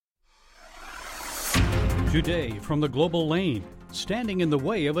Today, from the global lane, standing in the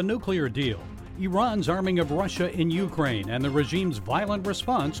way of a nuclear deal, Iran's arming of Russia in Ukraine and the regime's violent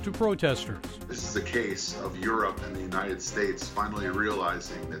response to protesters. This is a case of Europe and the United States finally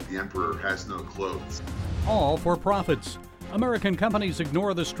realizing that the emperor has no clothes. All for profits. American companies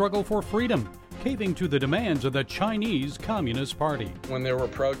ignore the struggle for freedom, caving to the demands of the Chinese Communist Party. When there were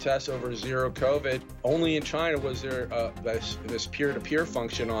protests over zero COVID, only in China was there this peer-to-peer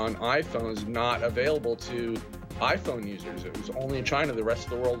function on iPhones not available to iPhone users. It was only in China. The rest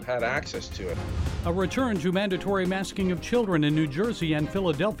of the world had access to it. A return to mandatory masking of children in New Jersey and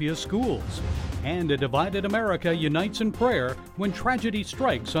Philadelphia schools. And a divided America unites in prayer when tragedy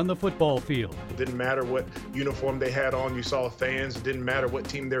strikes on the football field. It didn't matter what uniform they had on. You saw fans. It didn't matter what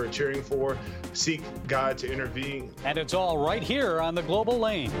team they were cheering for. Seek God to intervene. And it's all right here on the global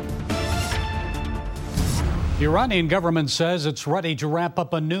lane. The Iranian government says it's ready to wrap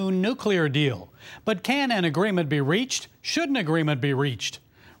up a new nuclear deal. But can an agreement be reached? Should an agreement be reached?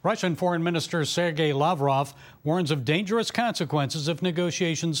 Russian Foreign Minister Sergei Lavrov warns of dangerous consequences if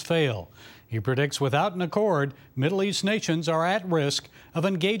negotiations fail. He predicts without an accord, Middle East nations are at risk of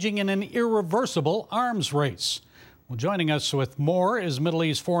engaging in an irreversible arms race. Well, joining us with more is Middle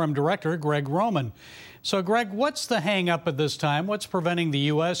East Forum Director Greg Roman. So, Greg, what's the hang-up at this time? What's preventing the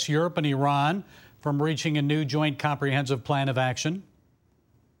U.S., Europe, and Iran from reaching a new joint comprehensive plan of action?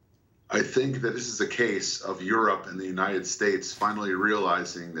 I think that this is a case of Europe and the United States finally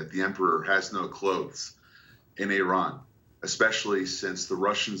realizing that the emperor has no clothes in Iran, especially since the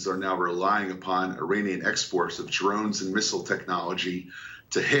Russians are now relying upon Iranian exports of drones and missile technology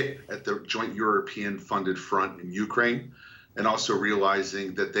to hit at the joint European-funded front in Ukraine, and also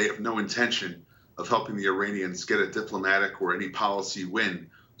realizing that they have no intention of helping the Iranians get a diplomatic or any policy win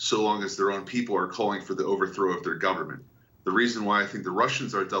so long as their own people are calling for the overthrow of their government. The reason why I think the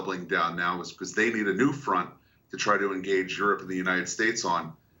Russians are doubling down now is because they need a new front to try to engage Europe and the United States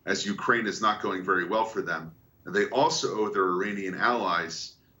on, as Ukraine is not going very well for them. And they also owe their Iranian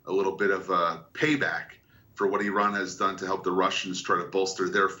allies a little bit of a payback for what Iran has done to help the Russians try to bolster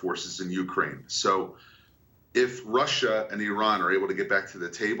their forces in Ukraine. So if Russia and Iran are able to get back to the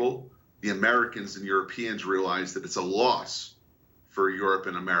table, the Americans and Europeans realize that it's a loss for Europe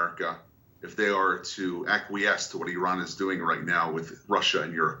and America if they are to acquiesce to what Iran is doing right now with Russia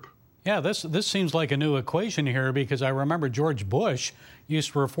and Europe. Yeah, this seems like a new equation here, because I remember George Bush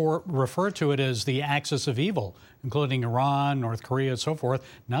used to refer to it as the axis of evil, including Iran, North Korea, and so forth.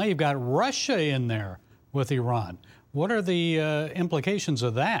 Now you've got Russia in there with Iran. What are the implications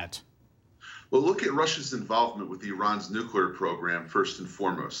of that? Well, look at Russia's involvement with Iran's nuclear program, first and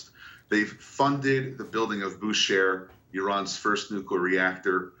foremost. They've funded the building of Bushehr, Iran's first nuclear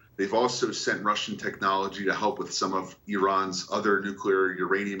reactor. They've also sent Russian technology to help with some of Iran's other nuclear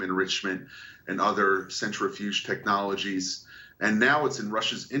uranium enrichment and other centrifuge technologies. And now it's in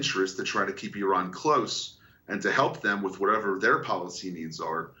Russia's interest to try to keep Iran close and to help them with whatever their policy needs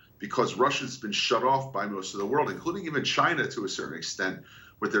are, because Russia's been shut off by most of the world, including even China to a certain extent,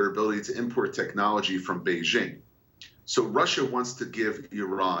 with their ability to import technology from Beijing. So Russia wants to give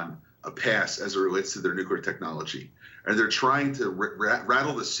Iran a pass as it relates to their nuclear technology. And they're trying to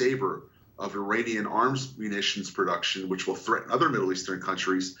rattle the saber of Iranian arms munitions production, which will threaten other Middle Eastern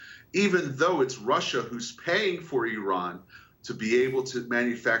countries, even though it's Russia who's paying for Iran to be able to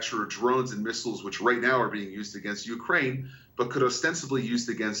manufacture drones and missiles, which right now are being used against Ukraine, but could ostensibly used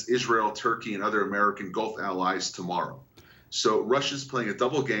against Israel, Turkey, and other American Gulf allies tomorrow. So Russia's playing a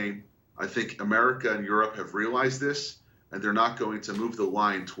double game. I think America and Europe have realized this, and they're not going to move the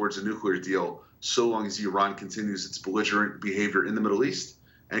line towards a nuclear deal so long as Iran continues its belligerent behavior in the Middle East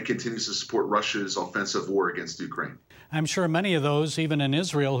and continues to support Russia's offensive war against Ukraine. I'm sure many of those, even in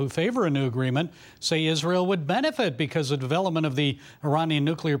Israel, who favor a new agreement, say Israel would benefit because the development of the Iranian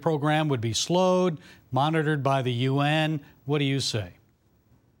nuclear program would be slowed, monitored by the UN. What do you say?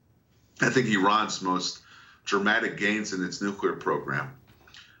 I think Iran's most dramatic gains in its nuclear program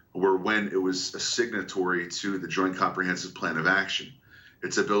were when it was a signatory to the Joint Comprehensive Plan of Action.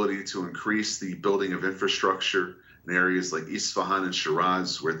 Its ability to increase the building of infrastructure in areas like Isfahan and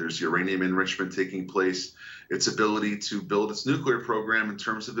Shiraz, where there's uranium enrichment taking place, its ability to build its nuclear program in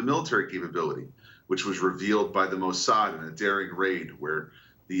terms of the military capability, which was revealed by the Mossad in a daring raid where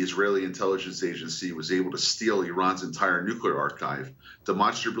the Israeli intelligence agency was able to steal Iran's entire nuclear archive,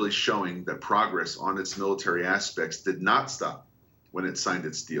 demonstrably showing that progress on its military aspects did not stop when it signed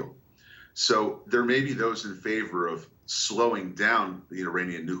its deal. So there may be those in favor of slowing down the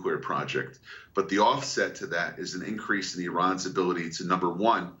Iranian nuclear project, but the offset to that is an increase in Iran's ability to, number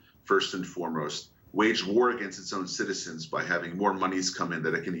one, first and foremost, wage war against its own citizens by having more monies come in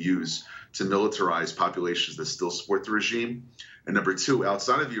that it can use to militarize populations that still support the regime. And number two,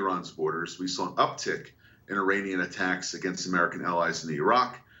 outside of Iran's borders, we saw an uptick in Iranian attacks against American allies in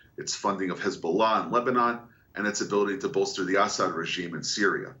Iraq, its funding of Hezbollah in Lebanon, and its ability to bolster the Assad regime in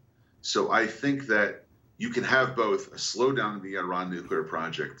Syria. So I think that you can have both a slowdown in the Iran nuclear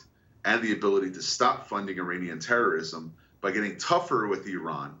project and the ability to stop funding Iranian terrorism by getting tougher with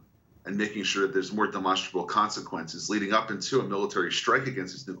Iran and making sure that there's more demonstrable consequences leading up into a military strike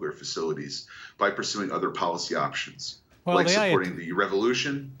against its nuclear facilities by pursuing other policy options, like supporting the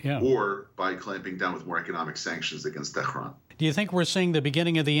revolution or by clamping down with more economic sanctions against Tehran. Do you think we're seeing the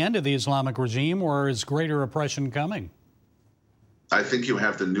beginning of the end of the Islamic regime, or is greater oppression coming? I think you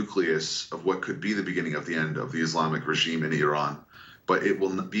have the nucleus of what could be the beginning of the end of the Islamic regime in Iran, but it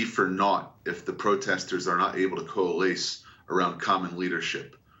will be for naught if the protesters are not able to coalesce around common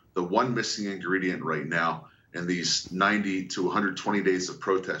leadership. The one missing ingredient right now in these 90 to 120 days of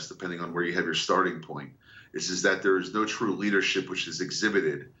protest, depending on where you have your starting point, is that there is no true leadership which is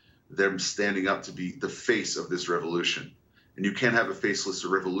exhibited, them standing up to be the face of this revolution. And you can't have a faceless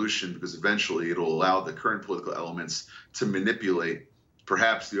revolution because eventually it'll allow the current political elements to manipulate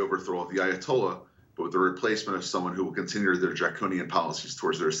perhaps the overthrow of the Ayatollah, but with the replacement of someone who will continue their draconian policies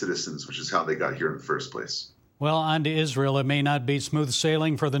towards their citizens, which is how they got here in the first place. Well, on to Israel. It may not be smooth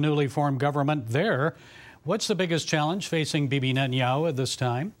sailing for the newly formed government there. What's the biggest challenge facing Bibi Netanyahu at this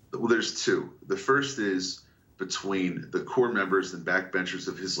time? Well, there's two. The first is between the core members and backbenchers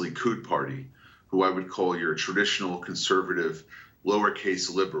of his Likud party, who I would call your traditional conservative,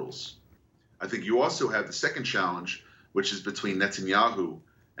 lowercase liberals. I think you also have the second challenge, which is between Netanyahu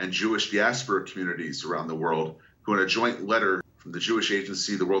and Jewish diaspora communities around the world, who in a joint letter from the Jewish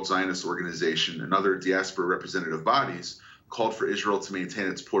Agency, the World Zionist Organization, and other diaspora representative bodies called for Israel to maintain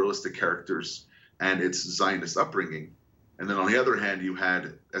its pluralistic characters and its Zionist upbringing. And then on the other hand, you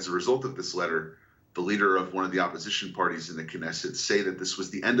had, as a result of this letter, the leader of one of the opposition parties in the Knesset say that this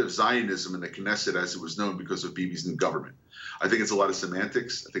was the end of Zionism in the Knesset as it was known because of Bibi's new government. I think it's a lot of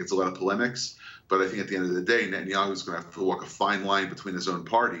semantics. I think it's a lot of polemics. But I think at the end of the day, Netanyahu is going to have to walk a fine line between his own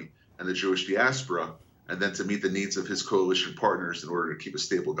party and the Jewish diaspora, and then to meet the needs of his coalition partners in order to keep a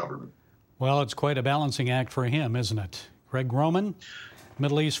stable government. Well, it's quite a balancing act for him, isn't it? Greg Roman,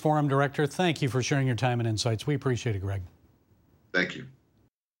 Middle East Forum Director, thank you for sharing your time and insights. We appreciate it, Greg. Thank you.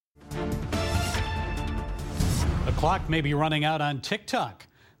 The clock may be running out on TikTok.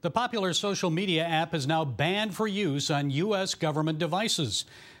 The popular social media app is now banned for use on U.S. government devices.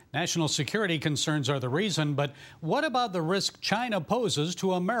 National security concerns are the reason, but what about the risk China poses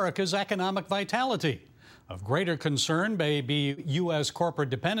to America's economic vitality? Of greater concern may be U.S. corporate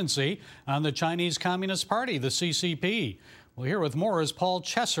dependency on the Chinese Communist Party, the CCP. Well, here with more is Paul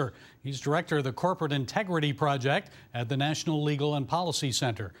Chesser. He's director of the Corporate Integrity Project at the National Legal and Policy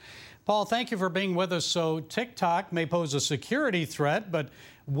Center. Paul, thank you for being with us. So TikTok may pose a security threat, but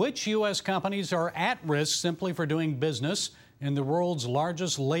which U.S. companies are at risk simply for doing business in the world's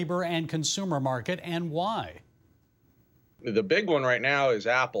largest labor and consumer market, and why? The big one right now is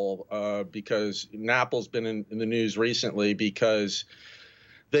Apple, because Apple's been in the news recently because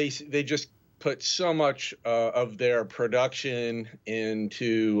they just put so much of their production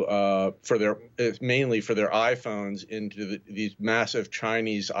into mainly for their iPhones into these massive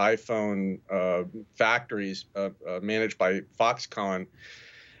Chinese iPhone factories managed by Foxconn,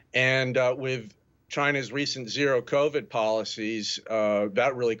 and with China's recent zero COVID policies,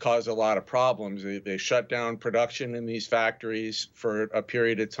 that really caused a lot of problems. They shut down production in these factories for a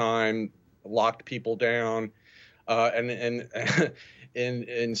period of time, locked people down, and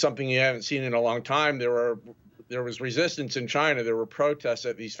in something you haven't seen in a long time, there was resistance in China. There were protests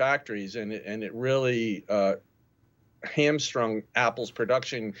at these factories, and it really hamstrung Apple's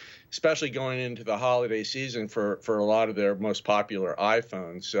production, especially going into the holiday season for a lot of their most popular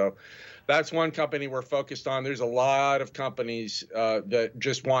iPhones. So that's one company we're focused on. There's a lot of companies that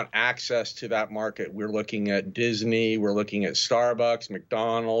just want access to that market. We're looking at Disney, we're looking at Starbucks,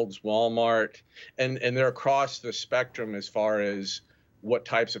 McDonald's, Walmart, and they're across the spectrum as far as what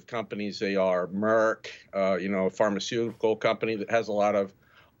types of companies they are. Merck, a pharmaceutical company that has a lot of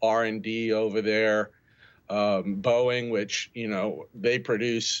R&D over there. Boeing, which, they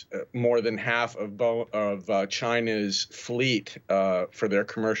produce more than half of China's fleet for their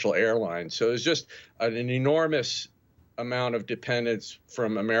commercial airlines. So there's just an enormous amount of dependence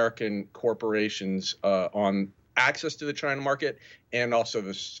from American corporations on access to the China market and also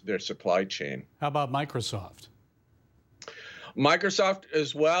their supply chain. How about Microsoft? Microsoft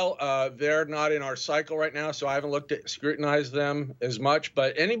as well. They're not in our cycle right now, so I haven't scrutinized them as much.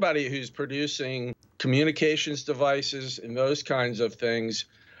 But anybody who's producing communications devices and those kinds of things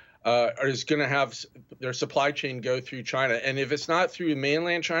is going to have their supply chain go through China. And if it's not through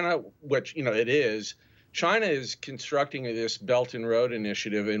mainland China, which, it is, China is constructing this Belt and Road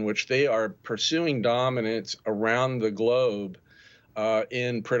Initiative in which they are pursuing dominance around the globe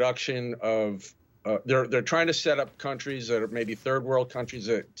in production of they're trying to set up countries that are maybe third world countries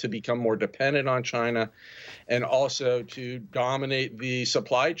to become more dependent on China, and also to dominate the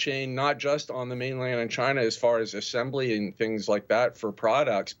supply chain, not just on the mainland in China as far as assembly and things like that for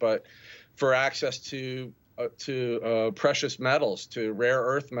products, but for access to precious metals, to rare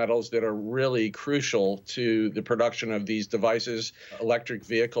earth metals that are really crucial to the production of these devices. Electric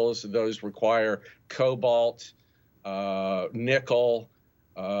vehicles, those require cobalt, nickel,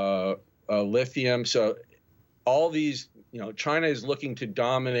 lithium. So all these, China is looking to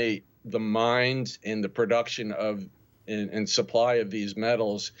dominate the mines and the production of and supply of these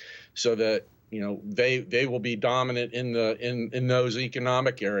metals, so that they will be dominant in those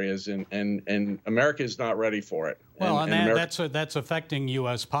economic areas, and America is not ready for it. Well, and that's affecting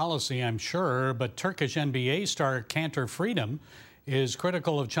U.S. policy, I'm sure. But Turkish NBA star Cantor Freedom is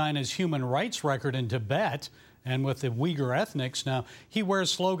critical of China's human rights record in Tibet and with the Uyghur ethnics. Now, he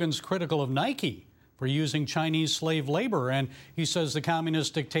wears slogans critical of Nike for using Chinese slave labor, and he says the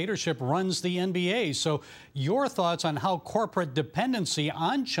communist dictatorship runs the NBA. So your thoughts on how corporate dependency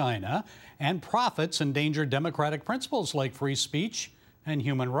on China and profits endanger democratic principles like free speech and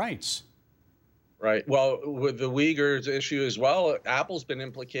human rights? Right. Well, with the Uyghurs issue as well, Apple's been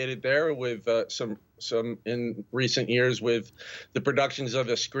implicated there with some in recent years with the productions of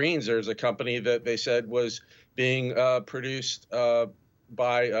the screens. There's a company that they said was being produced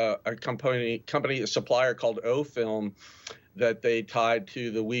by a company, a supplier called O-Film, that they tied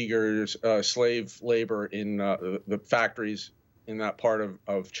to the Uyghurs' slave labor in the factories in that part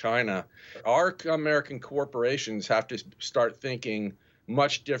of China. Our American corporations have to start thinking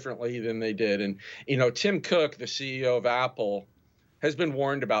much differently than they did. And, Tim Cook, the CEO of Apple, has been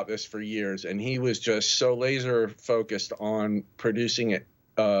warned about this for years, and he was just so laser focused on producing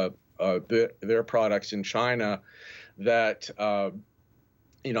their products in China that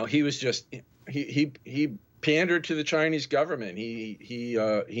he was just he pandered to the Chinese government.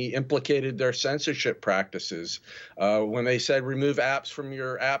 He implicated their censorship practices. When they said remove apps from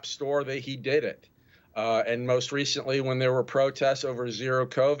your app store, he did it. And most recently, when there were protests over zero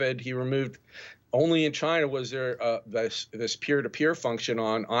COVID, he removed. Only in China was there this peer-to-peer function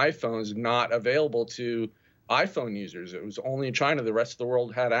on iPhones not available to iPhone users. It was only in China. The rest of the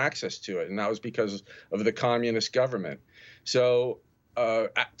world had access to it, and that was because of the communist government. So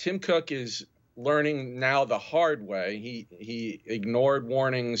Tim Cook is learning now the hard way. He ignored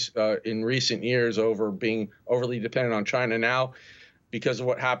warnings in recent years over being overly dependent on China. Now, because of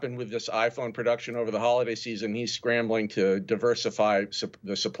what happened with this iPhone production over the holiday season, he's scrambling to diversify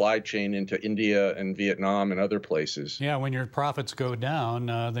the supply chain into India and Vietnam and other places. Yeah, when your profits go down,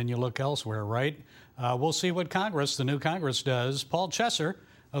 then you look elsewhere, right? We'll see what the new Congress does. Paul Chesser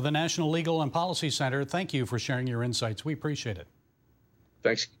of the National Legal and Policy Center, thank you for sharing your insights. We appreciate it.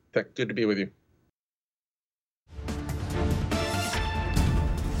 Thanks. Good to be with you.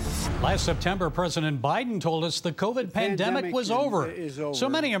 Last September, President Biden told us the COVID pandemic was over. So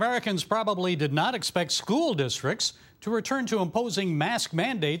many Americans probably did not expect school districts to return to imposing mask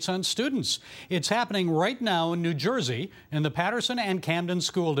mandates on students. It's happening right now in New Jersey in the Patterson and Camden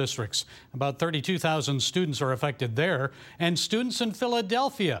school districts. About 32,000 students are affected there, and students in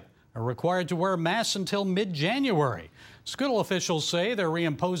Philadelphia are required to wear masks until mid-January. School officials say they're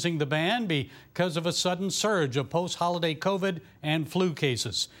reimposing the ban because of a sudden surge of post-holiday COVID and flu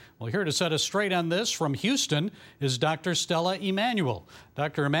cases. Well, here to set us straight on this from Houston is Dr. Stella Emanuel.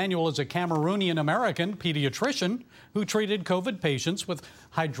 Dr. Emanuel is a Cameroonian-American pediatrician who treated COVID patients with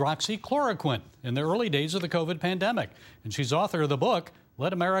hydroxychloroquine in the early days of the COVID pandemic. And she's author of the book,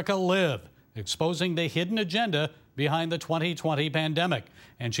 Let America Live, Exposing the Hidden Agenda Behind the 2020 Pandemic.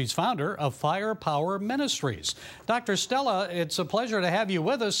 And she's founder of Firepower Ministries. Dr. Stella, it's a pleasure to have you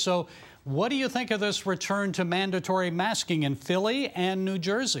with us. So what do you think of this return to mandatory masking in Philly and New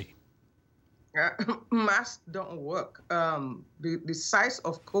Jersey? Masks don't work. The size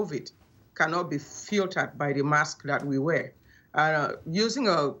of COVID cannot be filtered by the mask that we wear. Using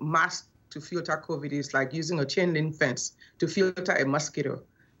a mask to filter COVID is like using a chain link fence to filter a mosquito.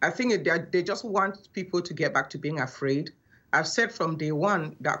 I think they just want people to get back to being afraid. I've said from day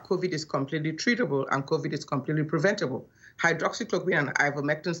one that COVID is completely treatable and COVID is completely preventable. hydroxychloroquine and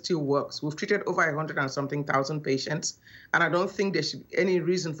ivermectin still works. We've treated over 100 and something thousand patients, and I don't think there should be any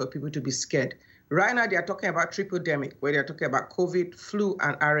reason for people to be scared. Right now, they are talking about tripledemic, where they're talking about COVID, flu,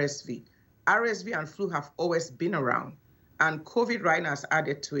 and RSV. RSV and flu have always been around, and COVID right now has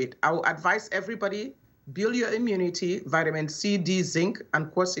added to it. I will advise everybody, build your immunity, vitamin C, D, zinc, and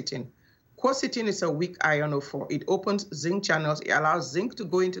quercetin. Quercetin is a weak iron 4. It opens zinc channels. It allows zinc to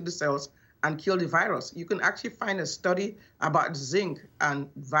go into the cells and kill the virus. You can actually find a study about zinc and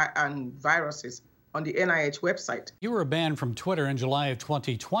viruses on the NIH website. You were banned from Twitter in July of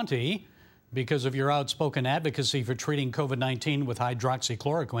 2020 because of your outspoken advocacy for treating COVID-19 with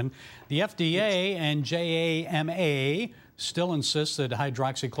hydroxychloroquine. The FDA and JAMA still insist that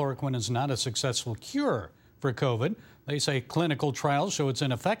hydroxychloroquine is not a successful cure for COVID. They say clinical trials show it's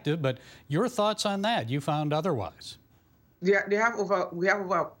ineffective, but your thoughts on that? You found otherwise. We have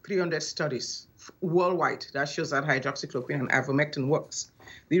over 300 studies worldwide that shows that hydroxychloroquine and ivermectin works.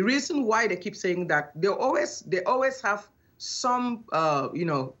 The reason why they keep saying that, they always have some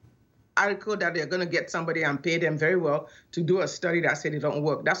article that they're going to get somebody and pay them very well to do a study that said it don't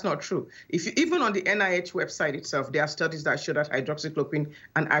work. That's not true. Even on the NIH website itself, there are studies that show that hydroxychloroquine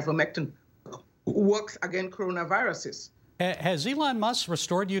and ivermectin works against coronaviruses. Has Elon Musk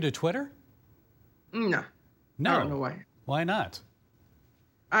restored you to Twitter? No. I don't know why. Why not?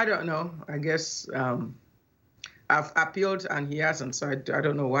 I don't know. I guess I've appealed and he hasn't, so I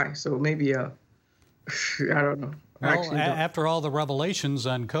don't know why. So maybe, I don't know. Well, after all the revelations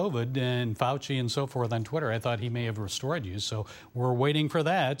on COVID and Fauci and so forth on Twitter, I thought he may have restored you. So we're waiting for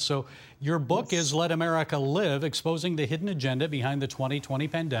that. So your book is Let America Live, Exposing the Hidden Agenda Behind the 2020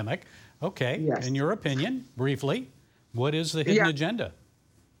 Pandemic. Okay. Yes. In your opinion, briefly, what is the hidden agenda?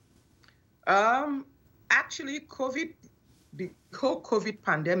 Actually, the whole COVID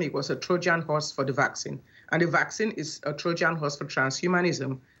pandemic was a Trojan horse for the vaccine. And the vaccine is a Trojan horse for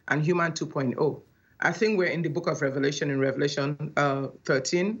transhumanism and Human 2.0. I think we're in the book of Revelation, in Revelation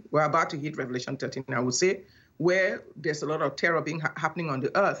 13. We're about to hit Revelation 13, I would say, where there's a lot of terror happening on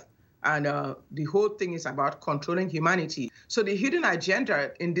the earth. And the whole thing is about controlling humanity. So the hidden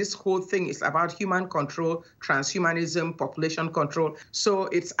agenda in this whole thing is about human control, transhumanism, population control. So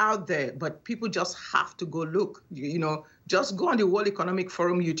it's out there, but people just have to go look. Just go on the World Economic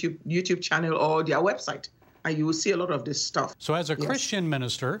Forum YouTube channel or their website, and you will see a lot of this stuff. So as a Christian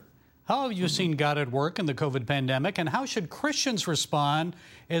minister, how have you seen God at work in the COVID pandemic, and how should Christians respond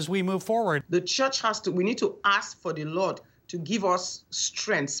as we move forward? The church we need to ask for the Lord to give us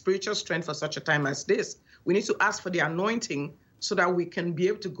strength, spiritual strength for such a time as this. We need to ask for the anointing so that we can be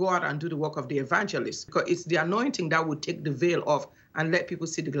able to go out and do the work of the evangelist, because it's the anointing that will take the veil off and let people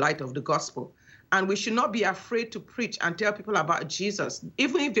see the light of the gospel. And we should not be afraid to preach and tell people about Jesus.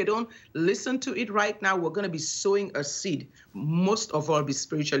 Even if they don't listen to it right now, we're going to be sowing a seed. Most of all, be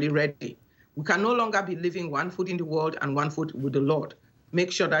spiritually ready. We can no longer be living one foot in the world and one foot with the Lord.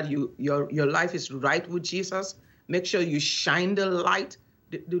 Make sure that your life is right with Jesus. Make sure you shine the light.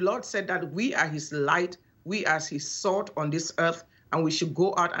 The Lord said that we are his light, we are his salt on this earth, and we should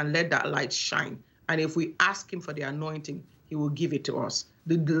go out and let that light shine. And if we ask him for the anointing, he will give it to us.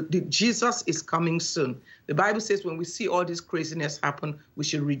 Jesus is coming soon. The Bible says when we see all this craziness happen, we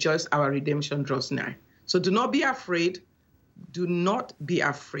should rejoice our redemption draws nigh. So do not be afraid. Do not be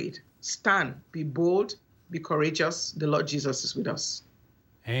afraid. Stand, be bold, be courageous. The Lord Jesus is with us.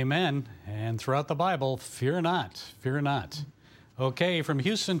 Amen. And throughout the Bible, fear not, fear not. Okay, from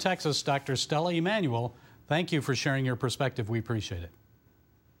Houston, Texas, Dr. Stella Emanuel, thank you for sharing your perspective. We appreciate it.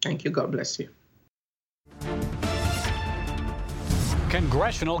 Thank you. God bless you.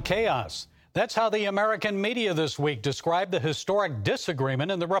 Congressional chaos. That's how the American media this week described the historic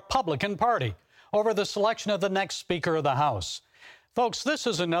disagreement in the Republican Party over the selection of the next Speaker of the House. Folks, this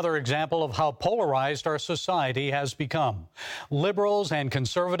is another example of how polarized our society has become. Liberals and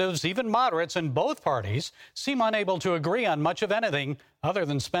conservatives, even moderates in both parties, seem unable to agree on much of anything other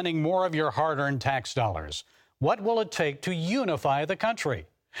than spending more of your hard-earned tax dollars. What will it take to unify the country?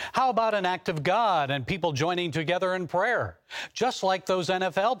 How about an act of God and people joining together in prayer? Just like those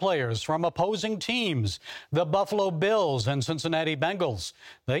NFL players from opposing teams, the Buffalo Bills and Cincinnati Bengals.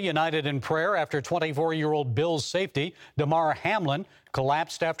 They united in prayer after 24-year-old Bills safety Damar Hamlin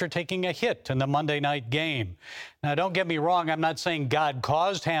collapsed after taking a hit in the Monday night game. Now, don't get me wrong, I'm not saying God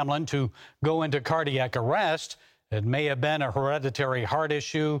caused Hamlin to go into cardiac arrest. It may have been a hereditary heart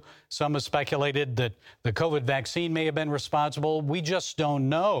issue. Some have speculated that the COVID vaccine may have been responsible. We just don't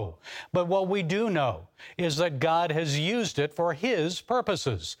know. But what we do know is that God has used it for his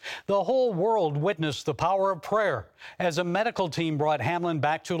purposes. The whole world witnessed the power of prayer as a medical team brought Hamlin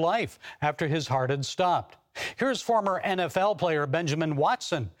back to life after his heart had stopped. Here's former NFL player Benjamin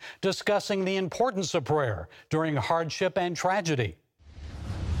Watson discussing the importance of prayer during hardship and tragedy.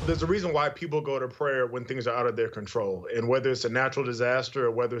 There's a reason why people go to prayer when things are out of their control. And whether it's a natural disaster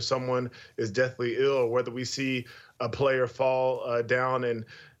or whether someone is deathly ill or whether we see a player fall down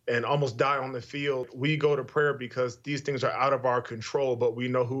and almost die on the field, we go to prayer because these things are out of our control, but we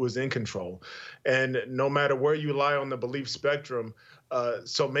know who is in control. And no matter where you lie on the belief spectrum,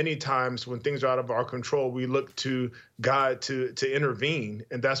 so many times when things are out of our control, we look to God to intervene.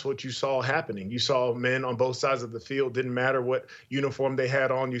 And that's what you saw happening. You saw men on both sides of the field. Didn't matter what uniform they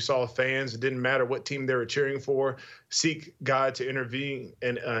had on. You saw fans. It didn't matter what team they were cheering for. Seek God to intervene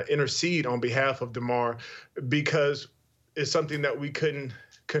and intercede on behalf of Damar, because it's something that we couldn't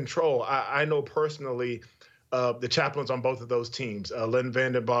control. I know personally the chaplains on both of those teams. Len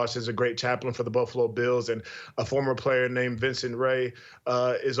Vanden Bosch is a great chaplain for the Buffalo Bills, and a former player named Vincent Ray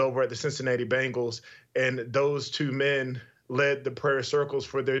is over at the Cincinnati Bengals. And those two men led the prayer circles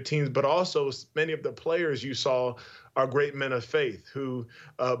for their teams, but also many of the players you saw are great men of faith who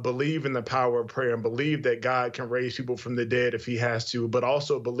believe in the power of prayer and believe that God can raise people from the dead if he has to, but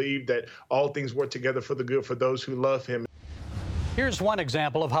also believe that all things work together for the good for those who love him. Here's one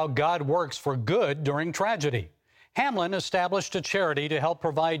example of how God works for good during tragedy. Hamlin established a charity to help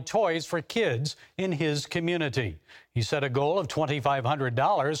provide toys for kids in his community. He set a goal of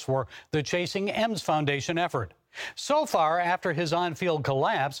 $2,500 for the Chasing M's Foundation effort. So far, after his on-field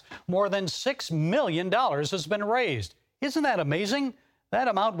collapse, more than $6 million has been raised. Isn't that amazing? That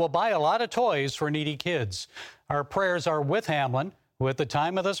amount will buy a lot of toys for needy kids. Our prayers are with Hamlin, who at the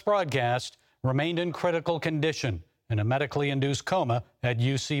time of this broadcast remained in critical condition in a medically induced coma at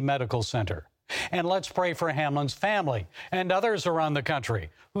UC Medical Center. And let's pray for Hamlin's family and others around the country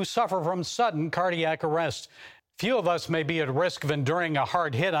who suffer from sudden cardiac arrest. Few of us may be at risk of enduring a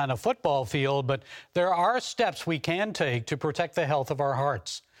hard hit on a football field, but there are steps we can take to protect the health of our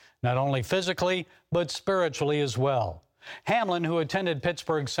hearts, not only physically, but spiritually as well. Hamlin, who attended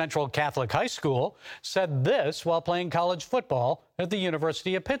Pittsburgh Central Catholic High School, said this while playing college football at the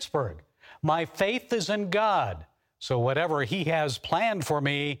University of Pittsburgh: "My faith is in God. So whatever he has planned for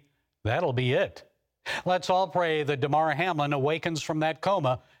me, that'll be it." Let's all pray that Damar Hamlin awakens from that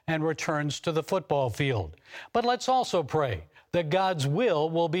coma and returns to the football field. But let's also pray that God's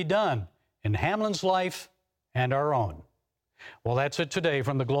will be done in Hamlin's life and our own. Well, that's it today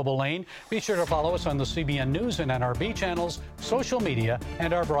from the Global Lane. Be sure to follow us on the CBN News and NRB channels, social media,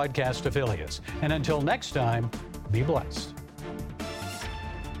 and our broadcast affiliates. And until next time, be blessed.